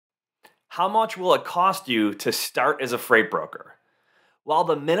How much will it cost you to start as a freight broker? While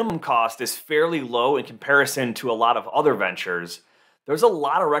the minimum cost is fairly low in comparison to a lot of other ventures, there's a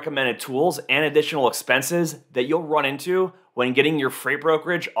lot of recommended tools and additional expenses that you'll run into when getting your freight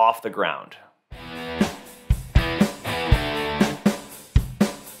brokerage off the ground.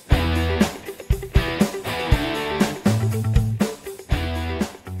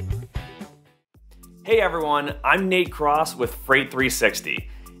 Hey everyone, I'm Nate Cross with Freight 360.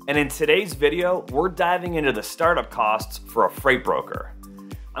 And in today's video, we're diving into the startup costs for a freight broker.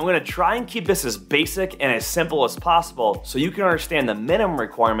 I'm going to try and keep this as basic and as simple as possible so you can understand the minimum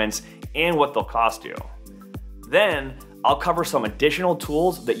requirements and what they'll cost you. Then, I'll cover some additional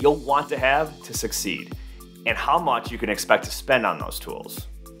tools that you'll want to have to succeed and how much you can expect to spend on those tools.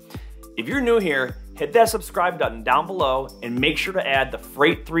 If you're new here, hit that subscribe button down below and make sure to add the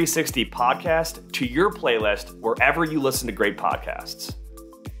Freight 360 podcast to your playlist wherever you listen to great podcasts.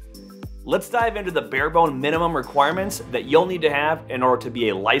 Let's dive into the bare-bone minimum requirements that you'll need to have in order to be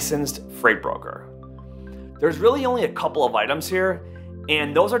a licensed freight broker. There's really only a couple of items here,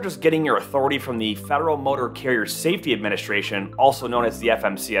 and those are just getting your authority from the Federal Motor Carrier Safety Administration, also known as the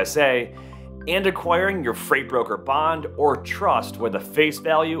FMCSA, and acquiring your freight broker bond or trust with a face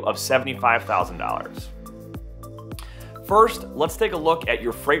value of $75,000. First, let's take a look at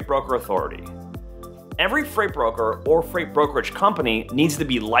your freight broker authority. Every freight broker or freight brokerage company needs to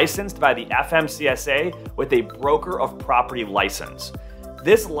be licensed by the FMCSA with a broker of property license.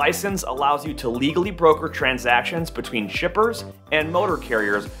 This license allows you to legally broker transactions between shippers and motor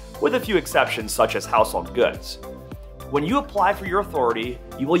carriers, with a few exceptions such as household goods. When you apply for your authority,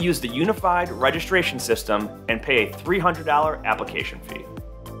 you will use the Unified Registration System and pay a $300 application fee.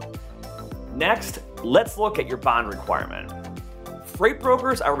 Next, let's look at your bond requirement. Freight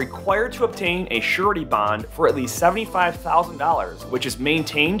brokers are required to obtain a surety bond for at least $75,000, which is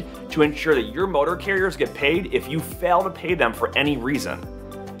maintained to ensure that your motor carriers get paid if you fail to pay them for any reason.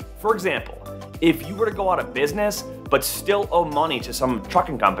 For example, if you were to go out of business but still owe money to some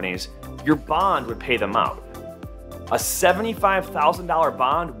trucking companies, your bond would pay them out. A $75,000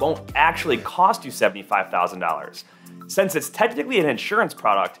 bond won't actually cost you $75,000. Since it's technically an insurance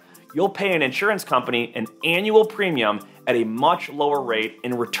product, you'll pay an insurance company an annual premium at a much lower rate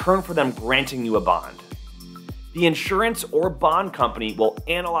in return for them granting you a bond. The insurance or bond company will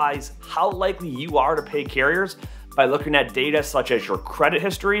analyze how likely you are to pay carriers by looking at data such as your credit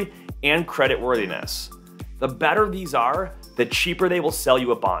history and creditworthiness. The better these are, the cheaper they will sell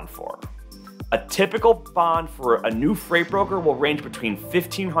you a bond for. A typical bond for a new freight broker will range between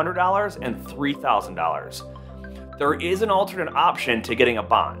 $1,500 and $3,000. There is an alternate option to getting a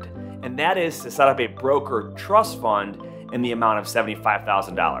bond, and that is to set up a broker trust fund in the amount of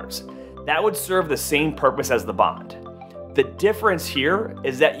 $75,000. That would serve the same purpose as the bond. The difference here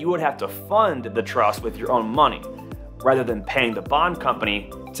is that you would have to fund the trust with your own money, rather than paying the bond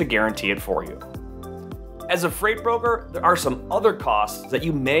company to guarantee it for you. As a freight broker, there are some other costs that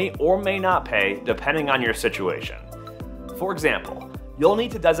you may or may not pay depending on your situation. For example, you'll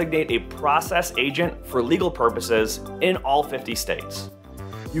need to designate a process agent for legal purposes in all 50 states.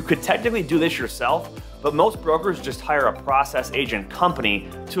 You could technically do this yourself, but most brokers just hire a process agent company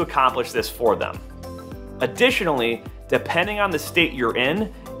to accomplish this for them. Additionally, depending on the state you're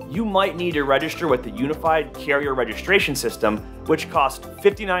in, you might need to register with the Unified Carrier Registration System, which costs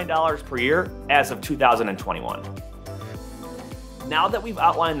 $59 per year as of 2021. Now that we've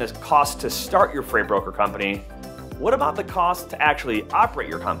outlined the cost to start your freight broker company, what about the cost to actually operate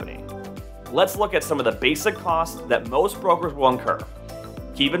your company? Let's look at some of the basic costs that most brokers will incur.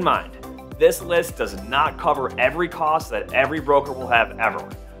 Keep in mind, this list does not cover every cost that every broker will have ever,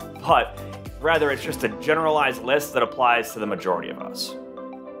 but rather it's just a generalized list that applies to the majority of us.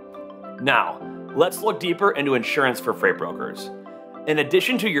 Now, let's look deeper into insurance for freight brokers. In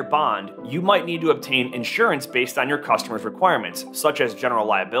addition to your bond, you might need to obtain insurance based on your customer's requirements, such as general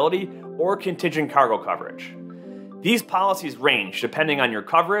liability or contingent cargo coverage. These policies range depending on your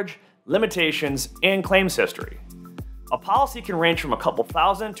coverage, limitations, and claims history. A policy can range from a couple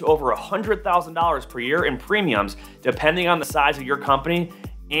thousand to over $100,000 per year in premiums, depending on the size of your company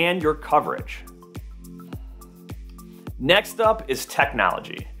and your coverage. Next up is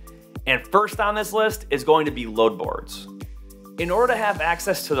technology. And first on this list is going to be Loadboards. In order to have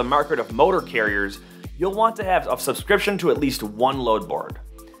access to the market of motor carriers, you'll want to have a subscription to at least one Loadboard.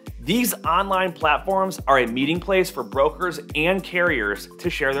 These online platforms are a meeting place for brokers and carriers to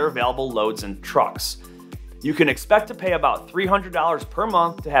share their available loads and trucks. You can expect to pay about $300 per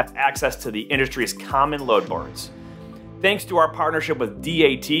month to have access to the industry's common Loadboards. Thanks to our partnership with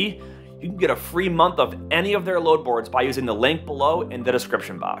DAT, you can get a free month of any of their Loadboards by using the link below in the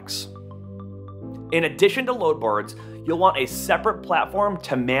description box. In addition to Loadboards, you'll want a separate platform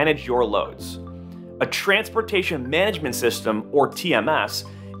to manage your loads. A transportation management system, or TMS,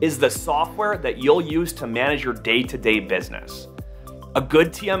 is the software that you'll use to manage your day-to-day business. A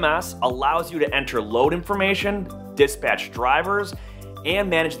good TMS allows you to enter load information, dispatch drivers, and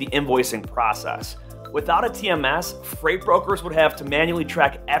manage the invoicing process. Without a TMS, freight brokers would have to manually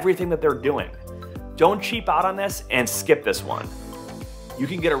track everything that they're doing. Don't cheap out on this and skip this one. You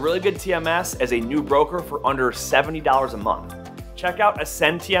can get a really good TMS as a new broker for under $70 a month. Check out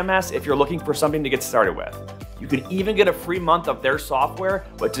Ascend TMS if you're looking for something to get started with. You can even get a free month of their software,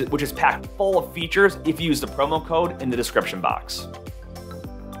 which is packed full of features if you use the promo code in the description box.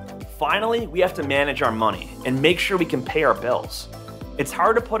 Finally, we have to manage our money and make sure we can pay our bills. It's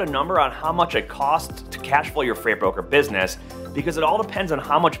hard to put a number on how much it costs to cash flow your freight broker business because it all depends on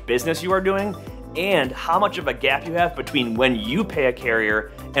how much business you are doing and how much of a gap you have between when you pay a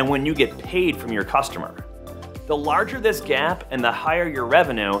carrier and when you get paid from your customer. The larger this gap and the higher your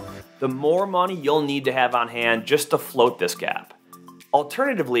revenue, the more money you'll need to have on hand just to float this gap.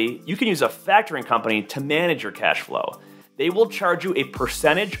 Alternatively, you can use a factoring company to manage your cash flow. They will charge you a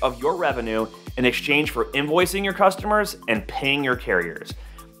percentage of your revenue in exchange for invoicing your customers and paying your carriers.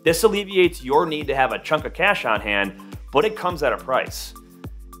 This alleviates your need to have a chunk of cash on hand, but it comes at a price.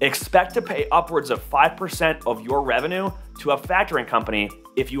 Expect to pay upwards of 5% of your revenue to a factoring company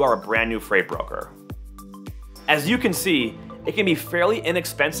if you are a brand new freight broker. As you can see, it can be fairly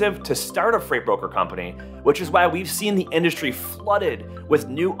inexpensive to start a freight broker company, which is why we've seen the industry flooded with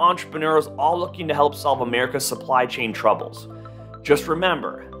new entrepreneurs all looking to help solve America's supply chain troubles. Just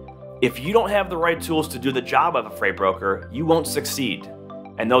remember, if you don't have the right tools to do the job of a freight broker, you won't succeed.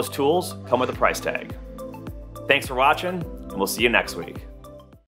 And those tools come with a price tag. Thanks for watching, and we'll see you next week.